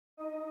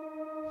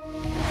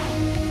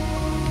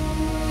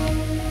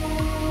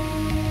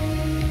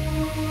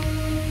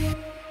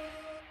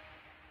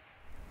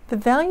The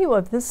value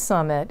of this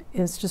summit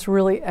is just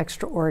really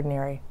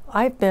extraordinary.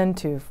 I've been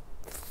to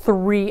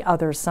 3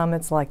 other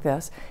summits like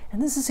this,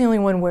 and this is the only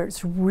one where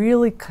it's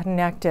really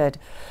connected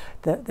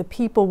the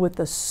people with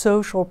the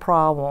social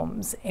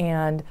problems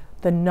and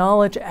the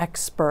knowledge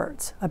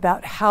experts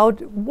about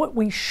what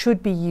we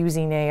should be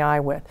using AI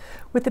with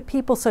the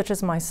people such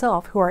as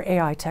myself who are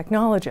AI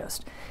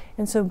technologists.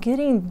 And so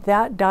getting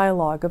that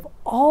dialogue of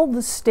all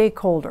the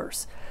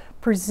stakeholders,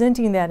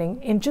 presenting that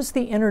in just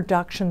the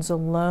introductions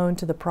alone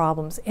to the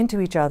problems and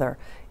to each other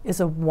is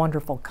a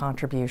wonderful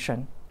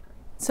contribution.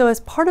 So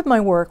as part of my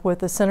work with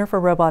the Center for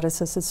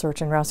Robot-Assisted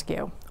Search and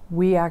Rescue,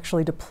 we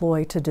actually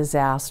deploy to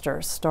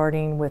disasters,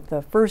 starting with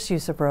the first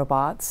use of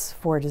robots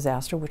for a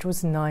disaster, which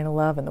was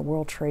 9/11, the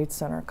World Trade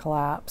Center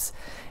collapse.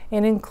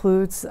 It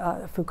includes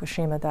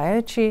Fukushima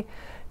Daiichi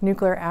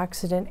nuclear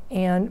accident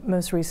and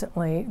most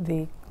recently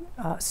the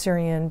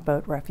Syrian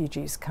boat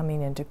refugees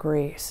coming into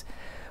Greece.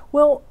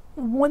 Well,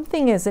 one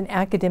thing as an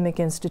academic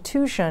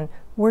institution,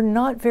 we're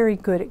not very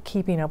good at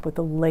keeping up with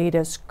the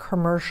latest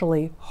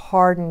commercially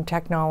hardened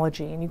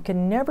technology, and you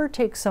can never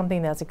take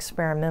something that's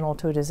experimental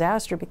to a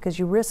disaster because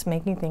you risk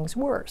making things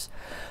worse.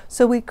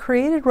 So we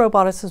created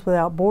Roboticists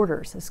Without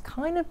Borders as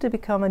kind of to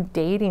become a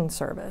dating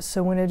service.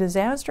 So when a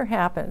disaster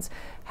happens,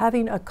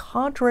 having a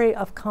cadre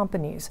of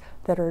companies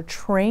that are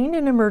trained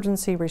in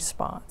emergency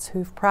response,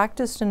 who've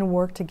practiced and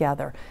worked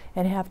together,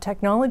 and have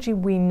technology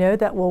we know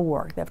that will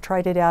work. They've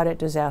tried it out at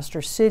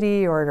Disaster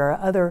City or at our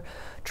other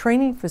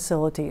training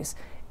facilities,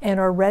 and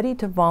are ready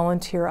to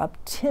volunteer up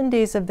 10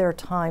 days of their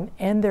time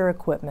and their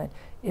equipment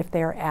if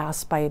they are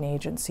asked by an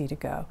agency to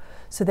go.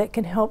 So that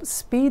can help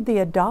speed the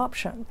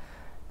adoption.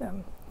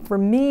 For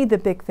me, the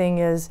big thing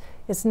is,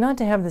 it's not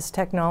to have this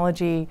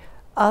technology,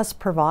 us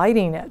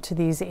providing it to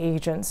these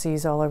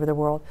agencies all over the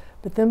world,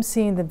 but them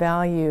seeing the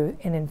value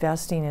and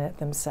investing in it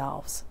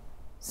themselves.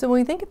 So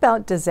when we think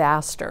about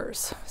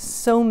disasters,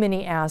 so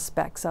many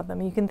aspects of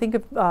them. You can think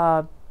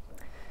of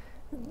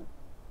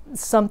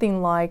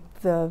something like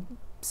the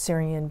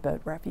Syrian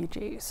boat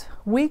refugees.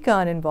 We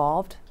got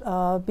involved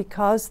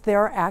because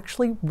they're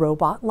actually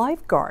robot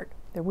lifeguard.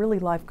 They're really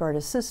lifeguard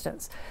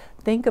assistants.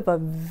 Think of a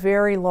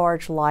very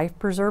large life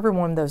preserver,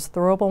 one of those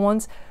throwable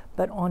ones,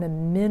 but on a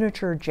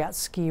miniature jet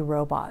ski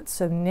robot.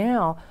 So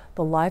now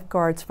the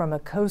lifeguards from a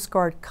Coast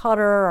Guard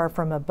cutter or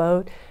from a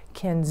boat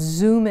can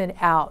zoom it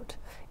out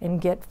and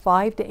get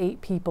 5 to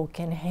 8 people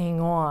can hang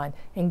on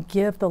and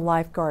give the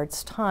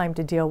lifeguards time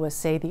to deal with,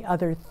 say, the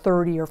other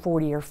 30 or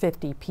 40 or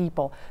 50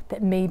 people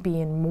that may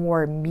be in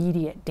more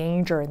immediate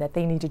danger and that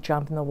they need to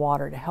jump in the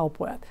water to help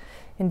with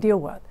and deal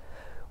with.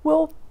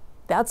 Well,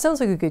 that sounds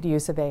like a good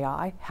use of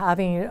AI,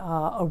 having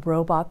a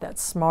robot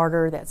that's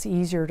smarter, that's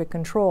easier to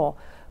control.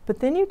 But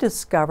then you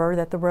discover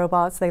that the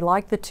robots, they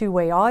like the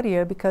two-way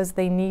audio because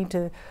they need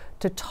to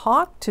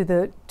talk to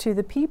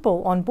the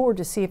people on board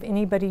to see if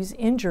anybody's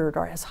injured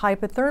or has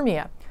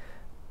hypothermia.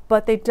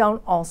 But they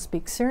don't all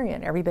speak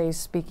Syrian. Everybody's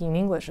speaking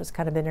English as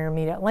kind of an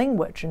intermediate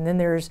language. And then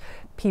there's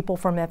people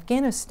from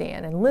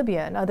Afghanistan and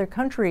Libya and other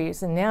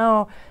countries. And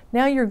now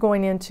you're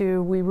going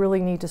into, we really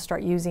need to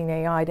start using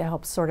AI to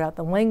help sort out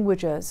the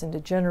languages and to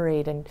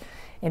generate and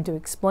to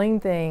explain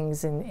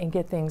things and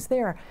get things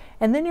there.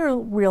 And then you're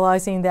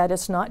realizing that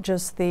it's not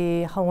just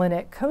the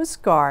Hellenic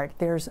Coast Guard.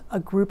 There's a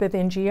group of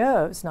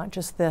NGOs, not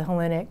just the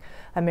Hellenic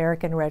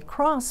American Red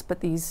Cross, but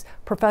these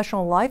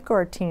professional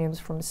lifeguard teams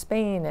from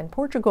Spain and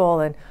Portugal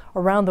and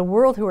around the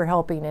world who are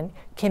helping. And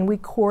can we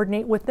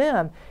coordinate with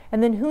them?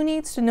 And then who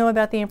needs to know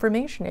about the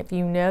information? If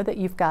you know that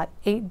you've got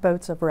 8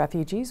 boats of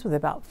refugees with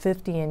about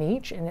 50 in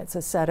each, and it's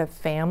a set of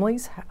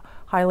families,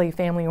 highly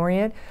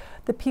family-oriented,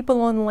 the people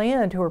on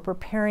land who are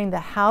preparing the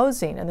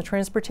housing and the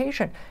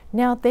transportation,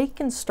 now they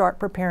can start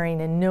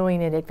preparing and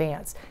knowing in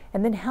advance.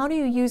 And then how do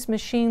you use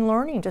machine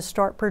learning to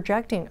start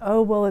projecting?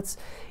 Oh, well, it's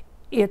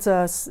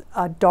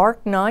a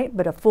dark night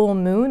but a full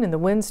moon and the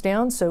wind's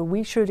down, so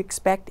we should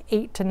expect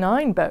 8 to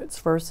 9 boats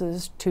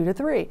versus 2 to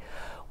 3.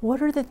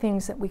 What are the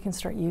things that we can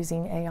start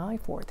using AI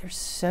for? There's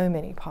so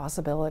many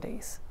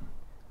possibilities.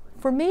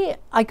 For me,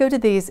 I go to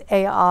these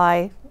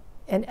AI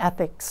and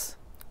ethics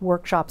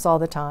workshops all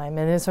the time,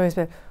 and it's always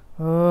been,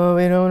 oh,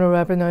 we don't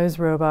want to weaponize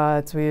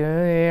robots,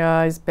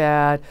 AI is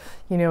bad.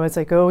 You know, it's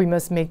like, oh, we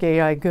must make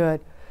AI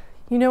good.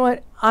 You know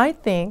what? I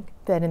think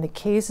that in the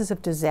cases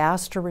of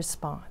disaster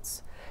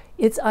response,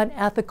 it's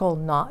unethical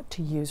not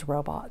to use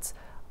robots.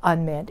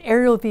 Unmanned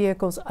aerial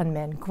vehicles,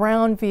 unmanned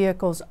ground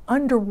vehicles,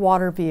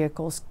 underwater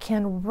vehicles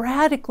can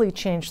radically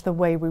change the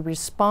way we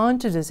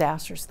respond to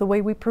disasters, the way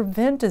we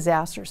prevent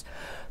disasters,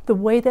 the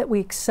way that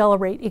we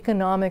accelerate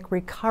economic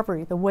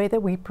recovery, the way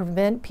that we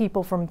prevent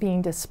people from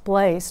being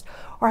displaced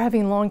or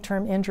having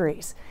long-term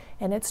injuries.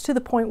 And it's to the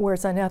point where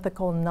it's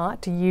unethical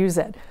not to use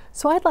it.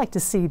 So I'd like to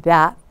see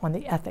that on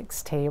the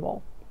ethics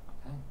table.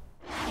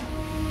 Okay.